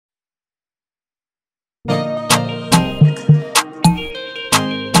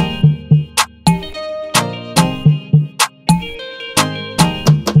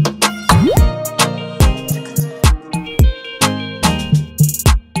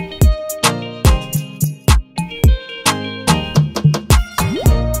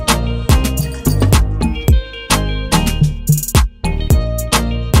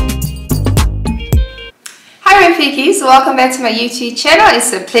welcome back to my YouTube channel.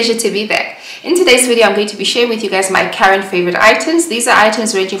 It's a pleasure to be back. In today's video, I'm going to be sharing with you guys my current favorite items. These are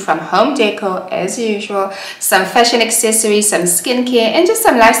items ranging from home decor, as usual, some fashion accessories, some skincare, and just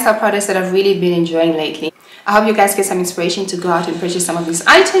some lifestyle products that I've really been enjoying lately. I hope you guys get some inspiration to go out and purchase some of these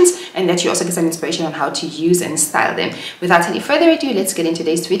items, and that you also get some inspiration on how to use and style them. Without any further ado, let's get into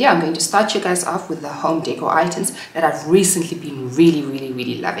today's video. I'm going to start you guys off with the home decor items that I've recently been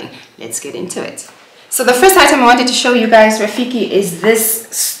really loving. Let's get into it. So the first item I wanted to show you guys, Rafiki, is this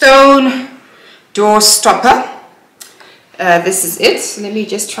stone door stopper. This is it. Let me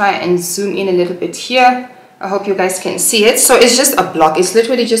just try and zoom in a little bit here. I hope you guys can see it. So it's just a block. It's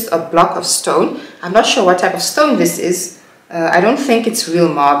literally just a block of stone. I'm not sure what type of stone this is. I don't think it's real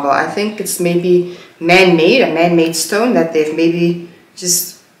marble. I think it's maybe man-made, a man-made stone that they've maybe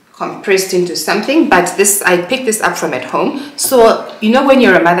just compressed into something. But this, I picked this up from at home. So you know, when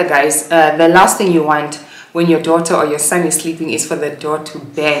you're a mother, guys, the last thing you want when your daughter or your son is sleeping is for the door to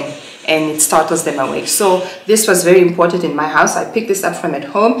bang and it startles them awake. So this was very important in my house. I picked this up from at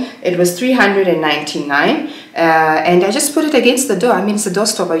home. It was $399 and I just put it against the door. I mean, it's a door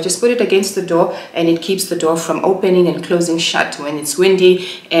stopper. You just put it against the door and it keeps the door from opening and closing shut when it's windy,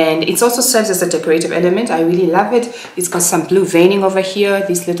 and it also serves as a decorative element. I really love it. It's got some blue veining over here,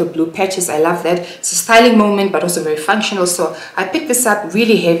 these little blue patches. I love that. It's a styling moment but also very functional. So I picked this up,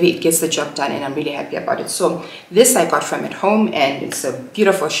 really heavy. It gets the job done and I'm really happy about it. So this I got from at home and it's a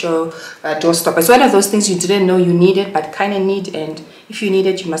beautiful show door stopper. It's one of those things you didn't know you needed but kind of need, and if you need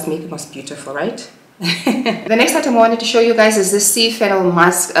it, you must make it most beautiful, right? The next item I wanted to show you guys is this sea fennel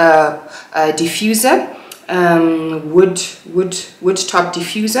musk diffuser, wood top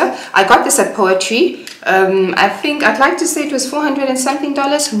diffuser. I got this at Poetry. I think I'd like to say it was $400 and something.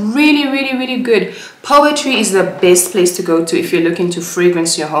 Really good. Poetry is the best place to go to if you're looking to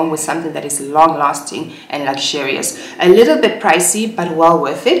fragrance your home with something that is long lasting and luxurious. A little bit pricey but well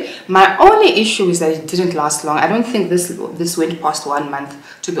worth it. My only issue is that it didn't last long. I don't think this went past 1 month,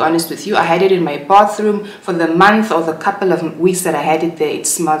 to be honest with you. I had it in my bathroom for the month or the couple of weeks that I had it there. It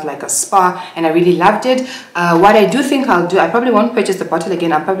smelled like a spa and I really loved it. What I do think I'll do, I probably won't purchase the bottle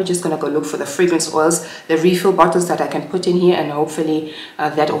again. I'm probably just going to go look for the fragrance oils, the refill bottles that I can put in here, and hopefully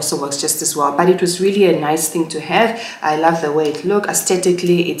that also works just as well. But it was really a nice thing to have. I love the way it looked.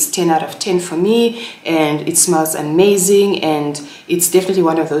 Aesthetically, it's 10 out of 10 for me, and it smells amazing, and it's definitely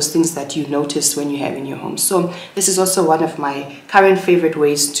one of those things that you notice when you have in your home. So this is also one of my current favorite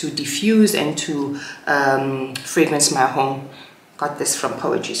ways to diffuse and to fragrance my home. Got this from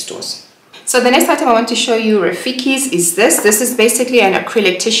Poetry stores. So the next item I want to show you, Rafikis, is this. This is basically an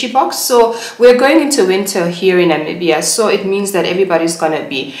acrylic tissue box. So we're going into winter here in Namibia, so it means that everybody's going to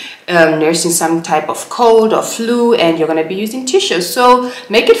be nursing some type of cold or flu, and you're going to be using tissue. So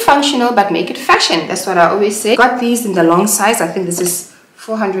make it functional but make it fashion. That's what I always say. Got these in the long size. I think this is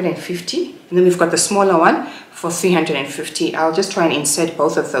 450, and then we've got the smaller one for 350. I'll just try and insert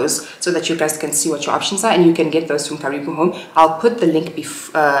both of those so that you guys can see what your options are, and you can get those from Karibu Home. I'll put the link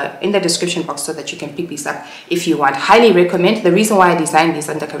in the description box so that you can pick these up if you want. Highly recommend. The reason why I designed these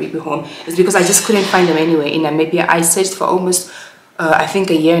under Karibu Home is because I just couldn't find them anywhere in Namibia. I searched for almost I think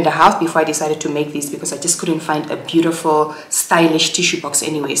a year and a half before I decided to make these, because I just couldn't find a beautiful stylish tissue box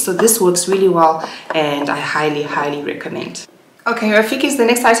anyway. So this works really well and I highly recommend. Okay, Rafikis, the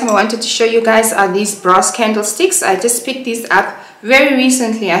next item I wanted to show you guys are these brass candlesticks. I just picked these up very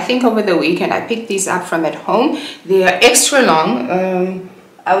recently, I think over the weekend. I picked these up from at home. They are extra long.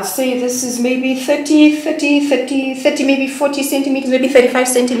 I would say this is maybe 30, maybe 40 centimeters, maybe 35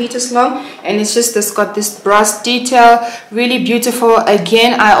 centimeters long. And it's just this, got this brass detail, really beautiful.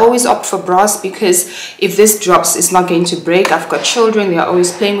 Again, I always opt for brass because if this drops, it's not going to break. I've got children, they are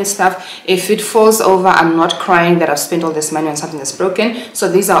always playing with stuff. If it falls over, I'm not crying that I've spent all this money on something that's broken. So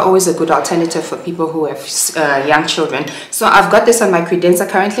these are always a good alternative for people who have young children. So I've got this on my credenza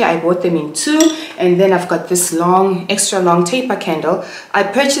currently. I bought them in 2, and then I've got this long, extra long taper candle.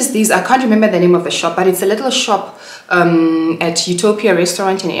 I purchased these, I can't remember the name of the shop, but it's a little shop at Utopia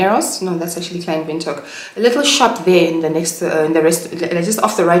restaurant in Eros. No, that's actually Klein Windhoek. A little shop there in the next in the rest, just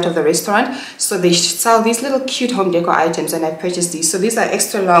off the right of the restaurant. So they sell these little cute home decor items, and I purchased these. So these are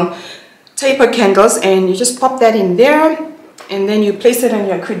extra long taper candles, and you just pop that in there, and then you place it on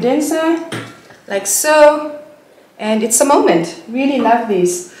your credenza like so, and it's a moment. Really love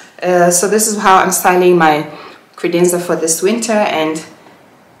these. So this is how I'm styling my credenza for this winter, and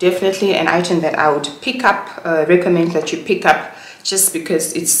definitely an item that I would pick up, recommend that you pick up, just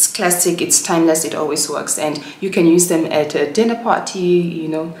because it's classic, it's timeless, it always works, and you can use them at a dinner party, you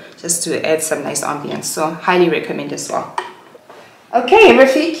know, just to add some nice ambience. So highly recommend as well. Okay,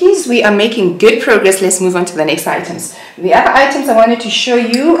 Rafikis, we are making good progress. Let's move on to the next items. The other items I wanted to show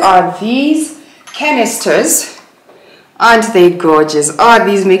you are these canisters. Aren't they gorgeous? Oh,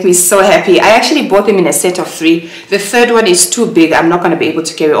 these make me so happy. I actually bought them in a set of 3. The third one is too big. I'm not going to be able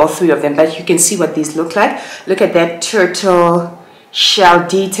to carry all 3 of them, but you can see what these look like. Look at that turtle shell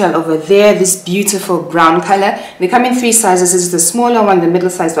detail over there, this beautiful brown color. They come in 3 sizes. This is the smaller one, the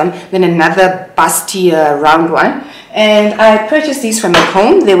middle-sized one, then another busty round one. And I purchased these from at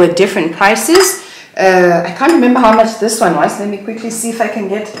home. They were different prices. I can't remember how much this one was. Let me quickly see if I can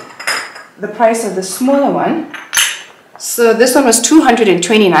get the price of the smaller one. So this one was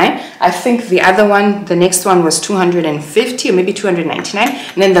 $229. I think the other one, the next one, was $250 or maybe $299.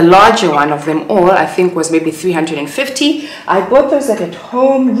 And then the larger one of them all, I think, was maybe $350. I bought those at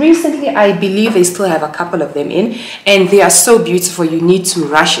home recently. I believe they still have a couple of them in, and they are so beautiful. You need to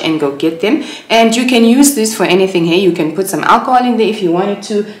rush and go get them. And you can use this for anything here. You can put some alcohol in there if you wanted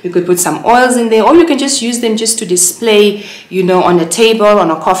to. You could put some oils in there, or you can just use them just to display, you know, on a table, on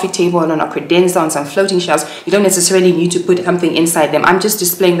a coffee table, on a credenza, on some floating shelves. You don't necessarily need to put something inside them. I'm just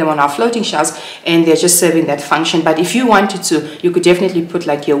displaying them on our floating shelves, and they're just serving that function. But if you wanted to, you could definitely put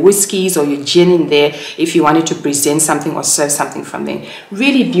like your whiskeys or your gin in there if you wanted to present something or serve something from there.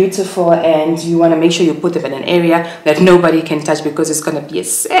 Really beautiful, and you want to make sure you put them in an area that nobody can touch, because it's going to be a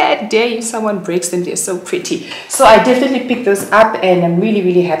sad day if someone breaks them. They're so pretty. So I definitely picked those up, and I'm really,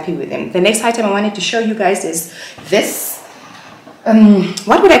 really happy with them. The next item I wanted to show you guys is this.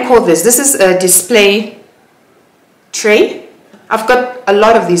 What would I call this? This is a display tray. I've got a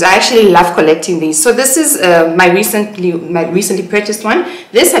lot of these. I actually love collecting these. So this is my recently purchased one.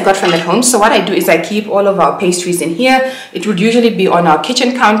 This I got from at home. So what I do is I keep all of our pastries in here. It would usually be on our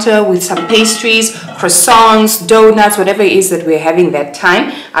kitchen counter with some pastries, croissants, donuts, whatever it is that we're having that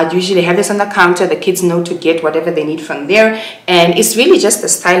time. I'd usually have this on the counter. The kids know to get whatever they need from there. And it's really just a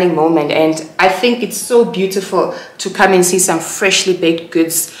styling moment. And I think it's so beautiful to come and see some freshly baked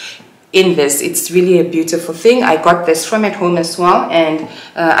goods in this. It's really a beautiful thing. I got this from at home as well, and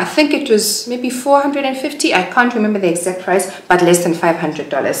I think it was maybe $450. I can't remember the exact price, but less than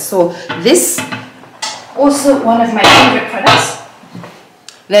 $500. So this also one of my favorite products.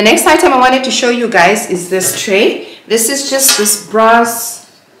 The next item I wanted to show you guys is this tray. This is just this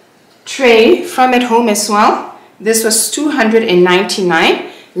brass tray from at home as well. This was $299.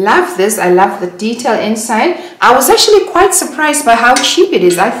 Love this. I love the detail inside. I was actually quite surprised by how cheap it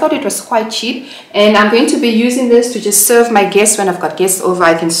is. I thought it was quite cheap, and I'm going to be using this to just serve my guests. When I've got guests over,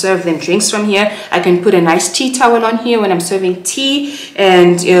 I can serve them drinks from here. I can put a nice tea towel on here when I'm serving tea,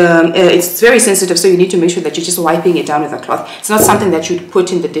 and it's very sensitive, so you need to make sure that you're just wiping it down with a cloth. It's not something that you'd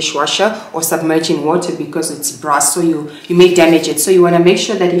put in the dishwasher or submerge in water, because it's brass, so you may damage it. So you want to make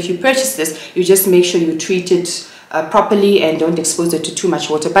sure that if you purchase this, you just make sure you treat it properly and don't expose it to too much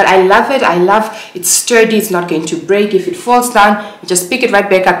water. But I love it. I love it's sturdy. It's not going to break. If it falls down, you just pick it right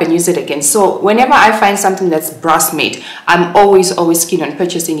back up and use it again. So whenever I find something that's brass made, I'm always keen on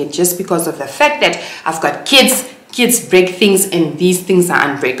purchasing it, just because of the fact that I've got kids. Kids break things, and these things are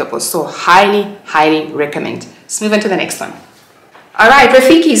unbreakable. So highly recommend. Let's move on to the next one. Alright,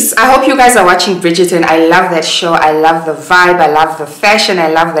 Rafikis, I hope you guys are watching Bridgerton. I love that show. I love the vibe. I love the fashion. I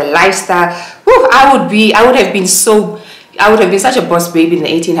love the lifestyle. Whew, I would have been such a boss baby in the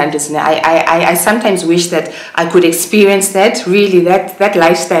 1800s. And I sometimes wish that I could experience that. Really, that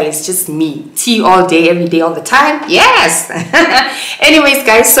lifestyle is just me. Tea all day, every day, all the time. Yes! Anyways,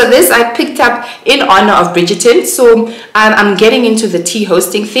 guys, so this I picked up in honor of Bridgerton. So I'm getting into the tea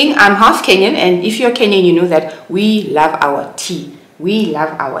hosting thing. I'm half Kenyan, and if you're Kenyan, you know that we love our tea. We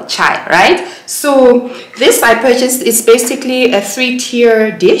love our chai, right? So this I purchased is basically a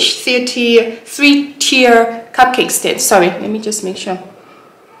 3-tier dish, 3-tier cupcake stand. Sorry, let me just make sure.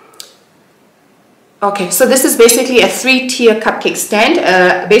 Okay, so this is basically a 3-tier cupcake stand.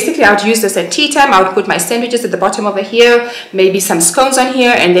 Basically, I would use this at tea time. I would put my sandwiches at the bottom over here, maybe some scones on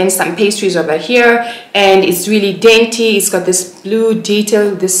here, and then some pastries over here. And it's really dainty. It's got this blue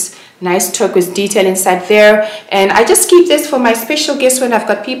detail, this nice turquoise detail inside there, and I just keep this for my special guests when I've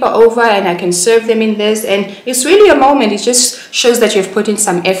got people over, and I can serve them in this, and it's really a moment. It just shows that you've put in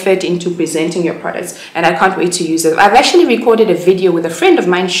some effort into presenting your products, and I can't wait to use it. I've actually recorded a video with a friend of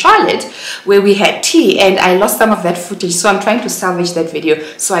mine, Charlotte, where we had tea, and I lost some of that footage, so I'm trying to salvage that video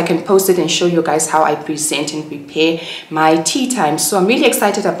so I can post it and show you guys how I present and prepare my tea time. So I'm really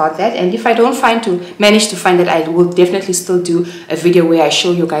excited about that, and if I don't manage to find it, I will definitely still do a video where I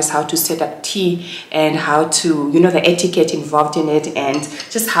show you guys how to set up tea and how to, you know, the etiquette involved in it, and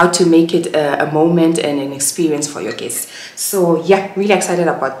just how to make it a moment and an experience for your guests. So yeah, really excited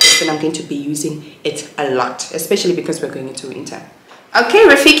about this, and I'm going to be using it a lot, especially because we're going into winter. Okay,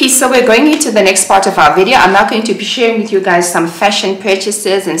 Rafiki, so we're going into the next part of our video. I'm now going to be sharing with you guys some fashion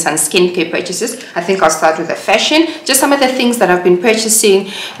purchases and some skincare purchases. I think I'll start with the fashion. Just some of the things that I've been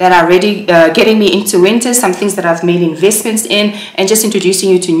purchasing that are already getting me into winter, some things that I've made investments in, and just introducing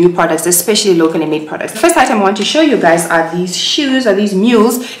you to new products, especially locally made products. The first item I want to show you guys are these shoes, or these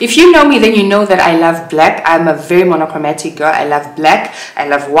mules. If you know me, then you know that I love black. I'm a very monochromatic girl. I love black, I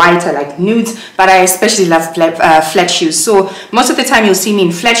love white, I like nudes, but I especially love black, flat shoes. So most of the time you'll see me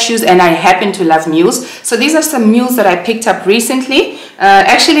in flat shoes, and I happen to love mules. So these are some mules that I picked up recently.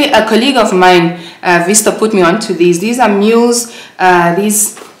 Actually, a colleague of mine, Vista, put me onto these. These are mules,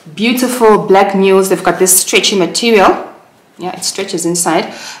 these beautiful black mules. They've got this stretchy material. Yeah, it stretches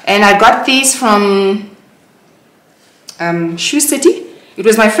inside. And I got these from Shoe City. It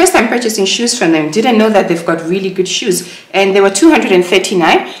was my first time purchasing shoes from them. Didn't know that they've got really good shoes. And they were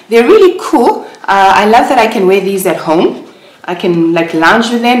 $239. They're really cool. I love that I can wear these at home. I can like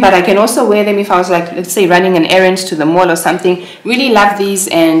lounge with them, but I can also wear them if I was like, let's say, running an errand to the mall or something. Really love these,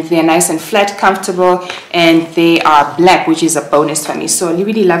 and they're nice and flat, comfortable, and they are black, which is a bonus for me. So I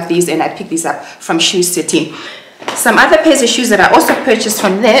really love these, and I picked these up from Shoe City. Some other pairs of shoes that I also purchased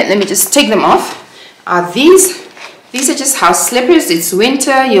from there, let me just take them off, are these. These are just house slippers. It's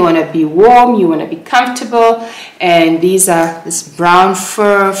winter, you want to be warm, you want to be comfortable, and these are this brown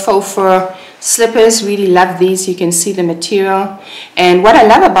fur, faux fur slippers. Really love these. You can see the material, and what I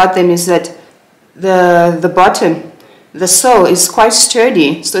love about them is that the bottom, the sole is quite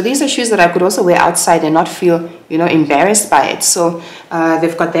sturdy. So these are shoes that I could also wear outside and not feel, you know, embarrassed by it. So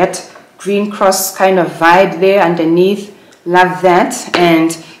they've got that green cross kind of vibe there underneath. Love that.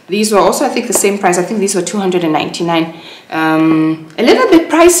 And these were also, I think, the same price. I think these were $299. A little bit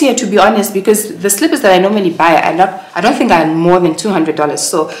pricier, to be honest, because the slippers that I normally buy, I don't think are more than $200.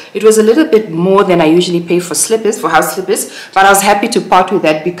 So it was a little bit more than I usually pay for slippers, for house slippers. But I was happy to part with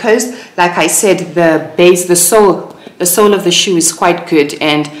that because, like I said, the sole of the shoe is quite good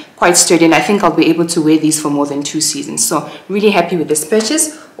and quite sturdy, and I think I'll be able to wear these for more than 2 seasons. So really happy with this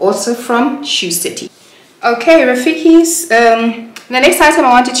purchase, also from Shoe City. Okay, Rafikis. The next item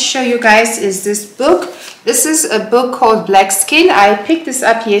I wanted to show you guys is this book. This is a book called Black Skin. I picked this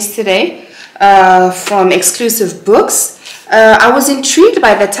up yesterday from Exclusive Books. I was intrigued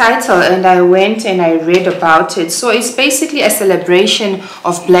by the title, and I went and I read about it. So it's basically a celebration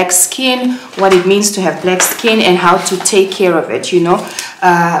of black skin, what it means to have black skin, and how to take care of it. You know,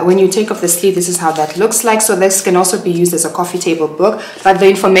 when you take off the sleeve, this is how that looks like. So this can also be used as a coffee table book, but the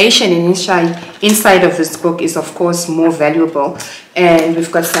information inside of this book is, of course, more valuable. And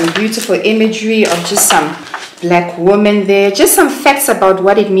we've got some beautiful imagery of just some black woman there, just some facts about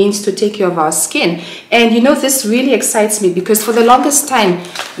what it means to take care of our skin. And you know, this really excites me because for the longest time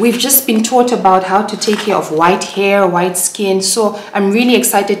we've just been taught about how to take care of white hair, white skin. So I'm really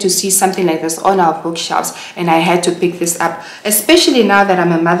excited to see something like this on our bookshelves, and I had to pick this up, especially now that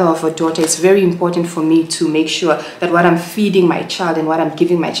I'm a mother of a daughter. It's very important for me to make sure that what I'm feeding my child and what I'm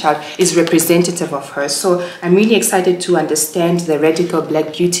giving my child is representative of her. So I'm really excited to understand the radical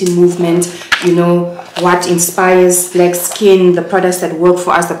black beauty movement, you know, what inspires black skin, the products that work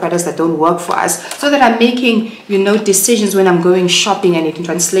for us, the products that don't work for us, so that I'm making, you know, decisions when I'm going shopping and it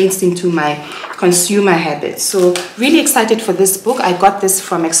translates into my consumer habits. So really excited for this book. I got this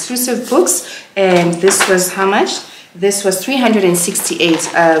from Exclusive Books, and this was how much? This was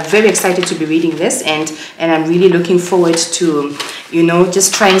 $368. Very excited to be reading this, and I'm really looking forward to, you know,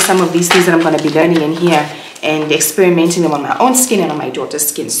 just trying some of these things that I'm going to be learning in here and experimenting them on my own skin and on my daughter's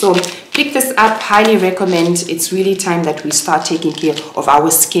skin. So pick this up, highly recommend. It's really time that we start taking care of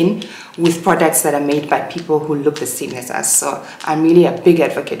our skin with products that are made by people who look the same as us. So I'm really a big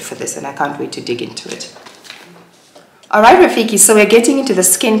advocate for this, and I can't wait to dig into it. Alright, Rafiki, so we're getting into the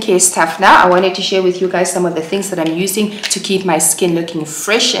skincare stuff now. I wanted to share with you guys some of the things that I'm using to keep my skin looking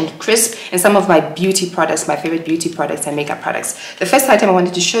fresh and crisp, and some of my beauty products, my favorite beauty products and makeup products. The first item I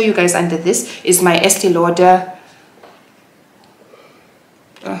wanted to show you guys under this is my Estee Lauder.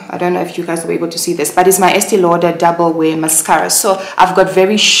 I don't know if you guys will be able to see this, but it's my Estee Lauder Double Wear Mascara. So I've got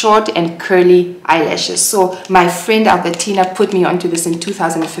very short and curly eyelashes. So my friend Albertina put me onto this in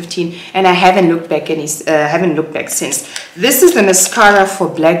 2015, and I haven't looked back since. This is the mascara for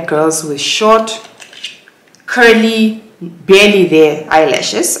black girls with short, curly, barely there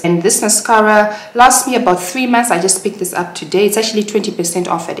eyelashes, and this mascara lasts me about 3 months. I just picked this up today. It's actually 20%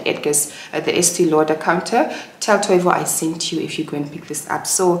 off at Edgar's at the Estee Lauder counter. Tell Toivo I sent you if you go and pick this up.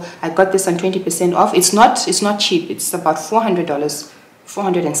 So I got this on 20% off. It's not cheap. It's about $400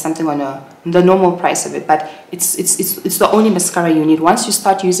 400 and something on the normal price of it, but it's the only mascara you need. Once you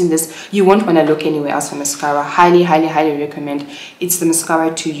start using this, you won't want to look anywhere else for mascara. Highly recommend. It's the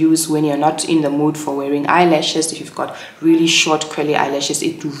mascara to use when you're not in the mood for wearing eyelashes. If you've got really short curly eyelashes,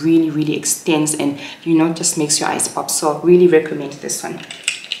 it really extends and, you know, just makes your eyes pop. So really recommend this one.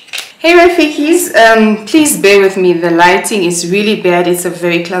 Hey rafikis, please bear with me. The lighting is really bad. It's a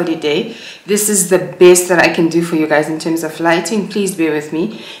very cloudy day. This is the best that I can do for you guys in terms of lighting. Please bear with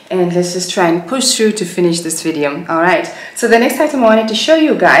me, and let's just try and push through to finish this video. Alright, so the next item I wanted to show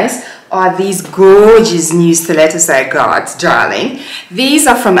you guys are these gorgeous new stilettos I got, darling. These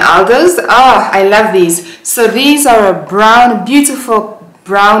are from Aldo's. Oh, I love these. So these are a brown, beautiful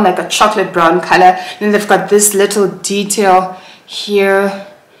brown, like a chocolate brown color. Then they've got this little detail here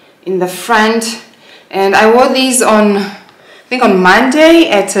in the front, and I wore these on, I think on Monday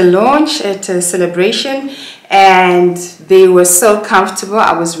at a launch, at a celebration, and they were so comfortable.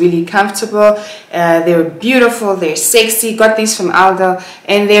 I was really comfortable. They were beautiful, they're sexy. Got these from Aldo,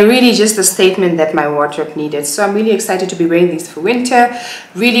 and they're really just a statement that my wardrobe needed. So I'm really excited to be wearing these for winter.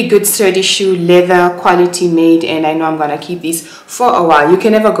 Really good sturdy shoe, leather, quality made, and I know I'm gonna keep these for a while. You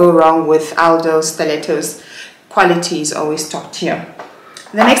can never go wrong with Aldo stilettos. Quality is always top tier.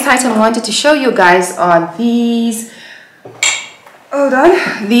 The next item I wanted to show you guys are these, hold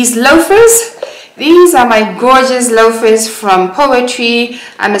on, these loafers. These are my gorgeous loafers from Poetry.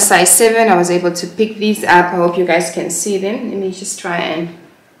 I'm a size 7. I was able to pick these up. I hope you guys can see them. Let me just try and,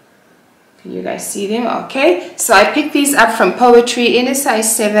 can you guys see them? Okay, so I picked these up from Poetry in a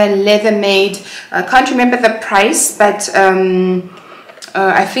size 7, leather made. I can't remember the price, but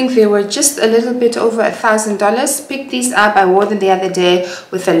I think they were just a little bit over $1,000. Picked these up. I wore them the other day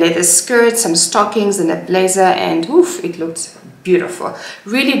with a leather skirt, some stockings, and a blazer, and oof, it looked beautiful.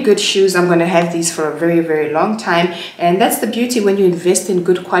 Really good shoes. I'm going to have these for a very long time, and that's the beauty when you invest in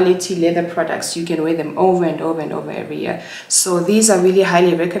good quality leather products. You can wear them over and over every year. So these are really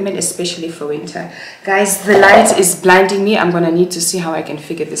highly recommend, especially for winter. Guys, the light is blinding me. I'm going to need to see how I can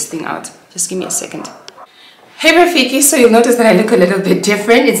figure this thing out. Just give me a second. Hey Rafiki, so you'll notice that I look a little bit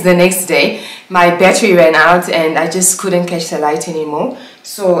different. It's the next day. My battery ran out and I just couldn't catch the light anymore.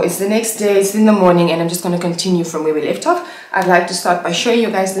 So it's the next day, it's in the morning, and I'm just going to continue from where we left off. I'd like to start by showing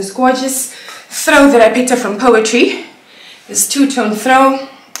you guys this gorgeous throw that I picked up from Poetry. This two-tone throw.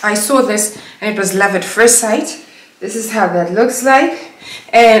 I saw this and it was love at first sight. This is how that looks like.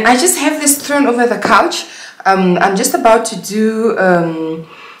 And I just have this thrown over the couch. I'm just about to do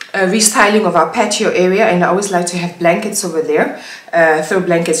a restyling of our patio area, and I always like to have blankets over there, throw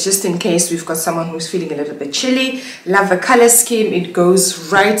blankets just in case we've got someone who's feeling a little bit chilly. Love the color scheme. It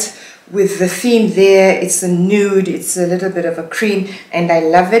goes right with the theme there. It's a nude, it's a little bit of a cream, and I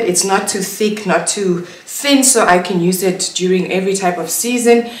love it. It's not too thick, not too thin, so I can use it during every type of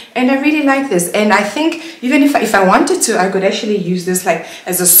season, and I really like this. And I think even if I wanted to, I could actually use this like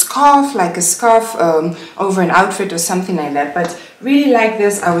as a scarf, like a scarf over an outfit or something like that. But really like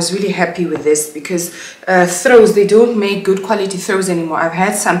this. I was really happy with this because throws, they don't make good quality throws anymore. I've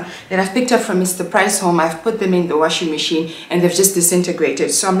had some that I've picked up from Mr. Price Home. I've put them in the washing machine and they've just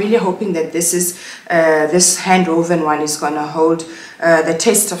disintegrated. So I'm really hoping that this is this hand woven one is gonna hold the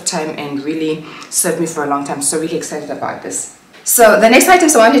test of time and really serve me for a long time. So really excited about this. So the next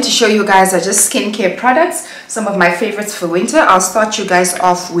items I wanted to show you guys are just skincare products, some of my favorites for winter. I'll start you guys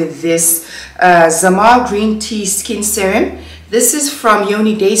off with this Zamar Green Tea Skin Serum. This is from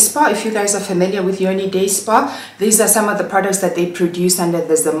Yoni Day Spa. If you guys are familiar with Yoni Day Spa, these are some of the products that they produce under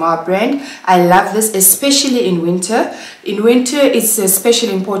the Zamar brand. I love this, especially in winter. In winter, it's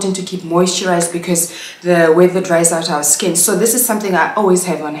especially important to keep moisturized because the weather dries out our skin. So this is something I always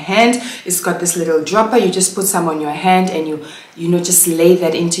have on hand. It's got this little dropper. You just put some on your hand and you know, just lay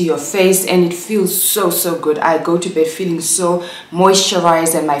that into your face, and it feels so good. I go to bed feeling so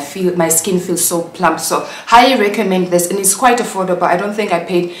moisturized and my skin feels so plump. So highly recommend this, and it's quite affordable. I don't think I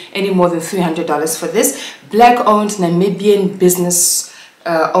paid any more than $300 for this. Black owned Namibian business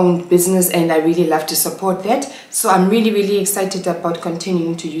owned business, and I really love to support that. So I'm really excited about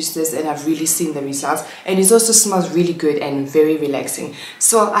continuing to use this, and I've really seen the results, and it also smells really good and very relaxing.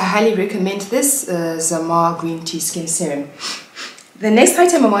 So I highly recommend this Zamar Green Tea Skin Serum. The next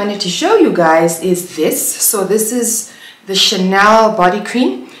item I wanted to show you guys is this. So this is the Chanel body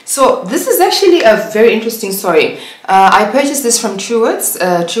cream. So this is actually a very interesting story. I purchased this from Truworths.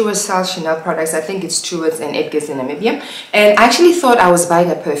 Truworths sells Chanel products. I think it's Truworths and Edgar's in Namibia. And I actually thought I was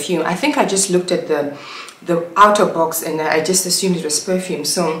buying a perfume. I think I just looked at the outer box and I just assumed it was perfume.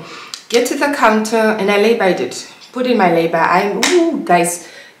 So get to the counter and I lay-byed it. Put in my lay-by. Ooh, guys,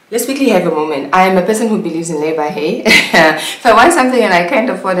 Let's quickly have a moment. I am a person who believes in lay by, hey. If I want something and I can't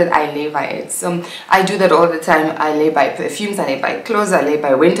afford it, I lay by it. So I do that all the time. I lay by perfumes, I lay by clothes, I lay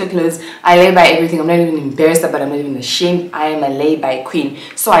by winter clothes, I lay by everything. I'm not even embarrassed about it, I'm not even ashamed. I am a lay by queen.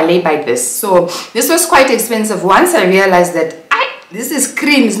 So I lay by this. So this was quite expensive. Once I realized that this is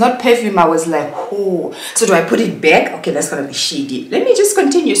cream, it's not perfume, I was like, oh, so do I put it back? Okay, that's gonna be shady. Let me just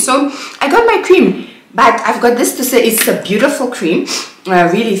continue. So I got my cream, but I've got this to say, it's a beautiful cream,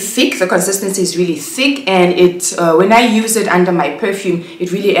 really thick. The consistency is really thick, and it when I use it under my perfume,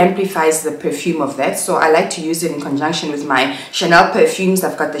 it really amplifies the perfume of that. So I like to use it in conjunction with my Chanel perfumes.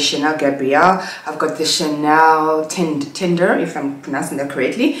 I've got the Chanel Gabrielle, I've got the Chanel Tender, if I'm pronouncing that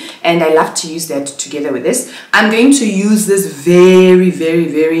correctly, and I love to use that together with this. I'm going to use this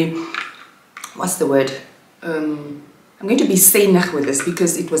very, what's the word? I'm going to be sainig with this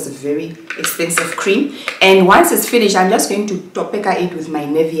because it was a very expensive cream. And once it's finished, I'm just going to topeka it with my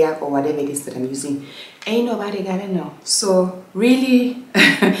Nivea or whatever it is that I'm using. Ain't nobody gotta know. So really,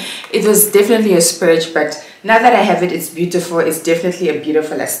 it was definitely a splurge, but now that I have it, it's beautiful. It's definitely a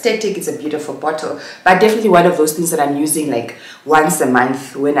beautiful aesthetic. It's a beautiful bottle, but definitely one of those things that I'm using like once a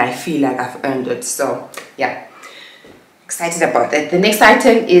month when I feel like I've earned it. So yeah. Excited about that. The next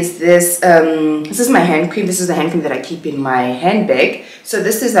item is this. This is my hand cream. This is the hand cream that I keep in my handbag. So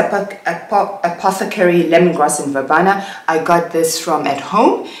this is Apothecary Lemongrass and Verbena. I got this from at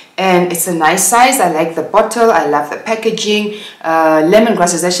home, and it's a nice size. I like the bottle. I love the packaging.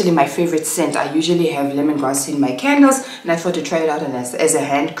 Lemongrass is actually my favorite scent. I usually have lemongrass in my candles, and I thought to try it out as a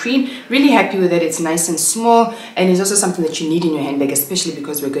hand cream. Really happy with it. It's nice and small, and it's also something that you need in your handbag, especially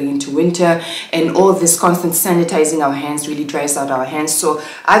because we're going into winter, and all this constant sanitizing our hands really dries out our hands. So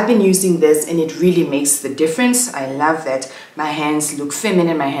I've been using this, and it really makes the difference. I love that my hands look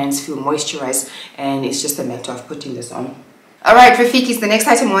feminine, my hands feel moisturized, and it's just a matter of putting this on. Alright, Rafikis, the next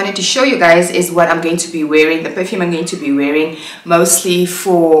item I wanted to show you guys is what I'm going to be wearing, the perfume I'm going to be wearing mostly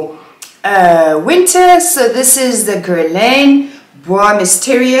for winter. So this is the Guerlain Bois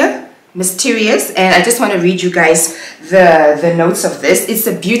Mysterious, and I just want to read you guys the notes of this. It's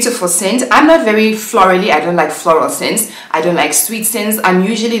a beautiful scent. I'm not very florally. I don't like floral scents. I don't like sweet scents. I'm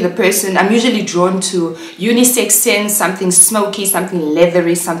usually drawn to unisex scents, something smoky, something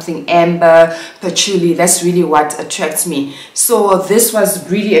leathery, something amber, patchouli. That's really what attracts me. So this was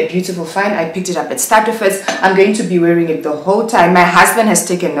really a beautiful find. I picked it up at Stadtefest. I'm going to be wearing it the whole time. My husband has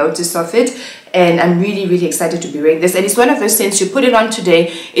taken notice of it, and I'm really excited to be wearing this. And it's one of those scents, you put it on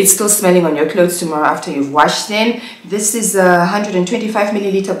today, it's still smelling on your clothes tomorrow after you've washed them. This is a 125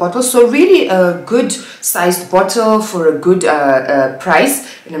 milliliter bottle, so really a good sized bottle for a good price,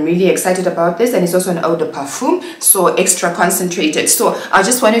 and I'm really excited about this. And it's also an eau de parfum, so extra concentrated. So I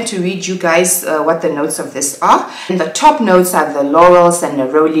just wanted to read you guys what the notes of this are. And the top notes are the laurels and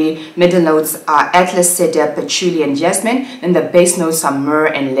neroli, middle notes are atlas, cedar, patchouli and jasmine, and the base notes are myrrh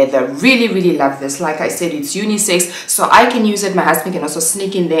and leather. Really love this. Like I said, it's unisex, so I can use it. My husband can also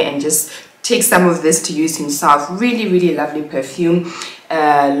sneak in there and just take some of this to use himself. Really lovely perfume,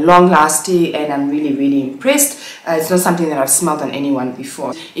 long lasting, and I'm really impressed. It's not something that I've smelled on anyone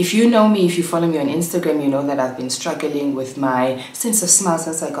before. If you know me, if you follow me on Instagram, you know that I've been struggling with my sense of smell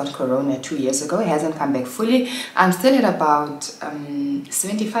since I got corona 2 years ago. It hasn't come back fully. I'm still at about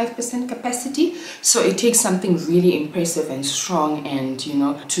 75% capacity, so it takes something really impressive and strong, and you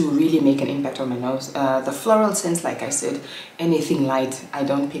know, to really make an impact on my nose. The floral scents, like I said, anything light I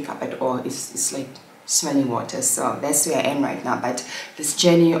don't pick up at all. It's like smelling water. So that's where I am right now. But this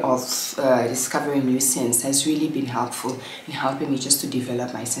journey of discovering new scents has really been helpful in helping me just to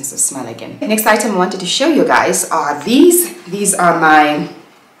develop my sense of smell again. The next item I wanted to show you guys are these are my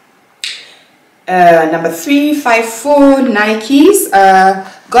number 354 Nikes.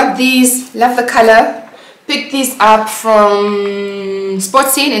 Got these, love the color. Picked these up from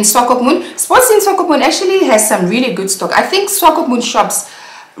Sportscene in Swakopmund. Sportscene Swakopmund actually has some really good stock. I think Swakopmund shops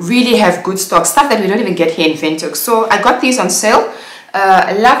really have good stock, stuff that we don't even get here in Windhoek. So I got these on sale.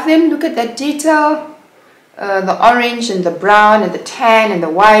 I love them. Look at that detail, the orange and the brown and the tan and the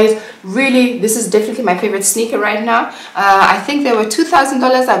white. Really, this is definitely my favorite sneaker right now. I think they were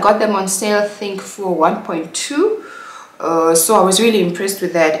 $2,000. I got them on sale, I think, for 1.2. So I was really impressed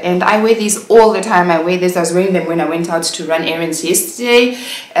with that, and I wear these all the time. I wear this. I was wearing them when I went out to run errands yesterday,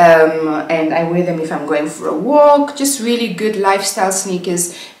 and I wear them if I'm going for a walk. Just really good lifestyle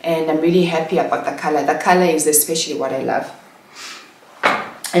sneakers, and I'm really happy about the color. The color is especially what I love.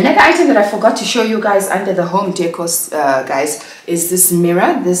 Another item that I forgot to show you guys under the home decor, guys, is this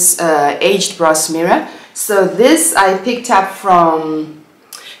mirror, this aged brass mirror. So this I picked up from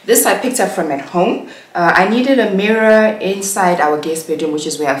at home. I needed a mirror inside our guest bedroom, which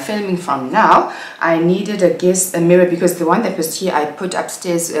is where I'm filming from now. I needed a mirror because the one that was here I put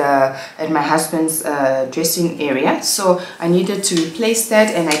upstairs at my husband's dressing area. So I needed to replace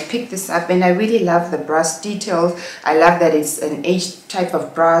that, and I picked this up, and I really love the brass details. I love that it's an aged type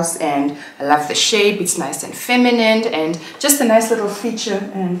of brass, and I love the shape. It's nice and feminine and just a nice little feature,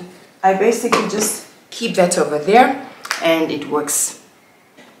 and I basically just keep that over there and it works.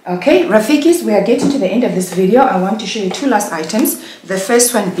 Okay, Rafikis, we are getting to the end of this video. I want to show you two last items. The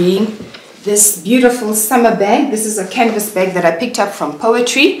first one being this beautiful summer bag. This is a canvas bag that I picked up from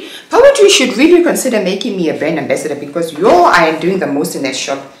Poetry. Poetry should really consider making me a brand ambassador because I am doing the most in that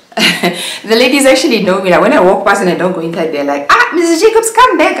shop. The ladies actually know me. Like, when I walk past and I don't go inside, they're like, ah, Mrs. Jacobs,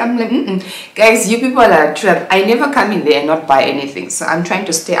 come back. I'm like, guys, you people are trapped. I never come in there and not buy anything. So I'm trying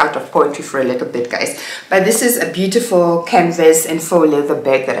to stay out of Poetry for a little bit, guys. But this is a beautiful canvas and faux leather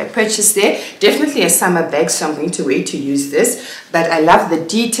bag that I purchased there. Definitely a summer bag, so I'm going to wait to use this. But I love the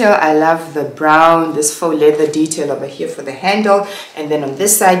detail. I love the brown, this faux leather detail over here for the handle. And then on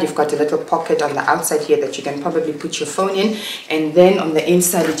this side, you've got a little pocket on the outside here that you can probably put your phone in. And then on the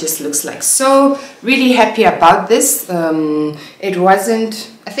inside, it just looks like so. Really happy about this. It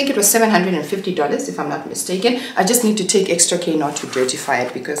wasn't, I think it was $750 if I'm not mistaken. I just need to take extra care not to dirtify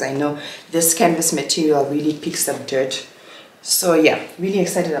it because I know this canvas material really picks up dirt. So yeah, really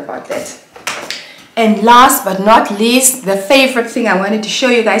excited about that. And last but not least, the favorite thing I wanted to show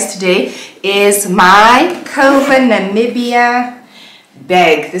you guys today is my Cova Namibia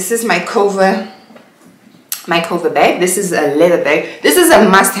bag. This is my Cova bag. This is a leather bag. This is a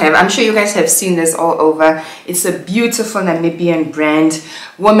must-have. I'm sure you guys have seen this all over. It's a beautiful Namibian brand,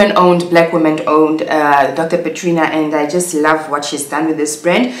 woman-owned, black woman-owned, Dr. Petrina, and I just love what she's done with this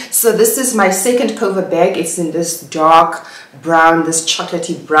brand. So this is my second Cova bag. It's in this dark brown, this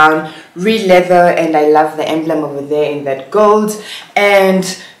chocolatey brown, real leather, and I love the emblem over there in that gold. And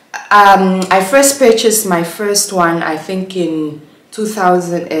I first purchased my first one, I think in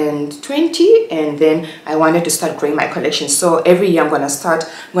 2020, and then I wanted to start growing my collection. So every year I'm gonna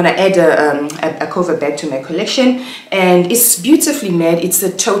add a Cova bag to my collection, and it's beautifully made. It's a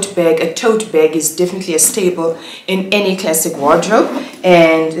tote bag. A tote bag is definitely a staple in any classic wardrobe,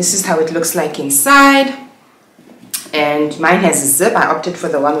 and this is how it looks like inside. And mine has a zip. I opted for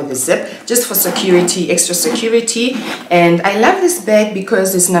the one with the zip just for security, extra security. And I love this bag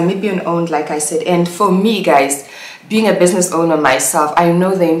because it's Namibian owned, like I said. And for me, guys, being a business owner myself, I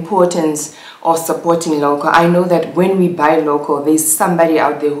know the importance of supporting local. I know that when we buy local, there's somebody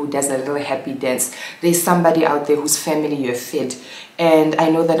out there who does a little happy dance. There's somebody out there whose family you're fed. And I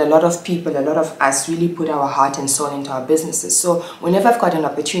know that a lot of people, a lot of us really put our heart and soul into our businesses. So whenever I've got an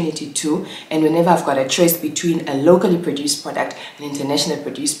opportunity to, and whenever I've got a choice between a locally produced product and internationally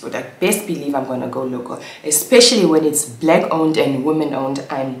produced product, best believe I'm going to go local. Especially when it's black owned and women owned,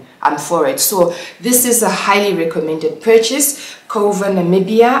 I'm for it. So this is a highly recommended purchase. Cova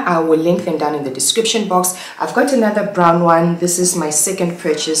Namibia, I will link them down in the description box. I've got another brown one. This is my second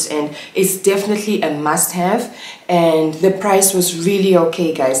purchase, and it's definitely a must-have. And the price was really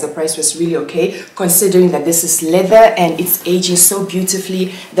okay, guys. The price was really okay, considering that this is leather and it's aging so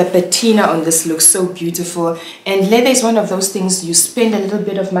beautifully. The patina on this looks so beautiful. And leather is one of those things you spend a little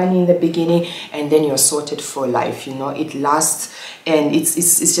bit of money in the beginning and then you're sorted for life. You know, it lasts, and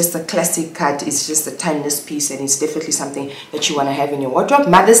it's just a classic cut. It's just a timeless piece, and it's definitely something that you want to have in your wardrobe.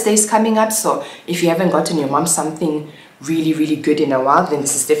 Mother's Day is coming up, so if you haven't gotten your mom something really good in a while, then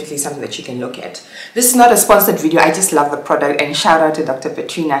this is definitely something that you can look at. This is not a sponsored video. I just love the product, and shout out to Dr.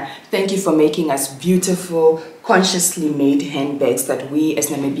 Petrina. Thank you for making us beautiful, consciously made handbags that we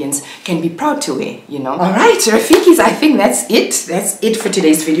as Namibians can be proud to wear, you know. All right, Rafikis, I think that's it for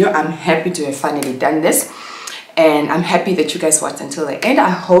today's video. I'm happy to have finally done this, and I'm happy that you guys watched until the end. I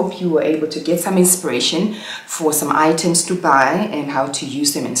hope you were able to get some inspiration for some items to buy and how to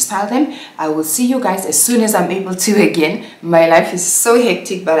use them and style them. I will see you guys as soon as I'm able to again. My life is so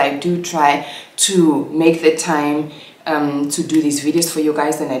hectic, but I do try to make the time to do these videos for you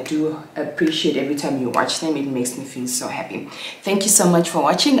guys, and I do appreciate every time you watch them. It makes me feel so happy. Thank you so much for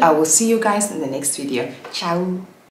watching. I will see you guys in the next video. Ciao.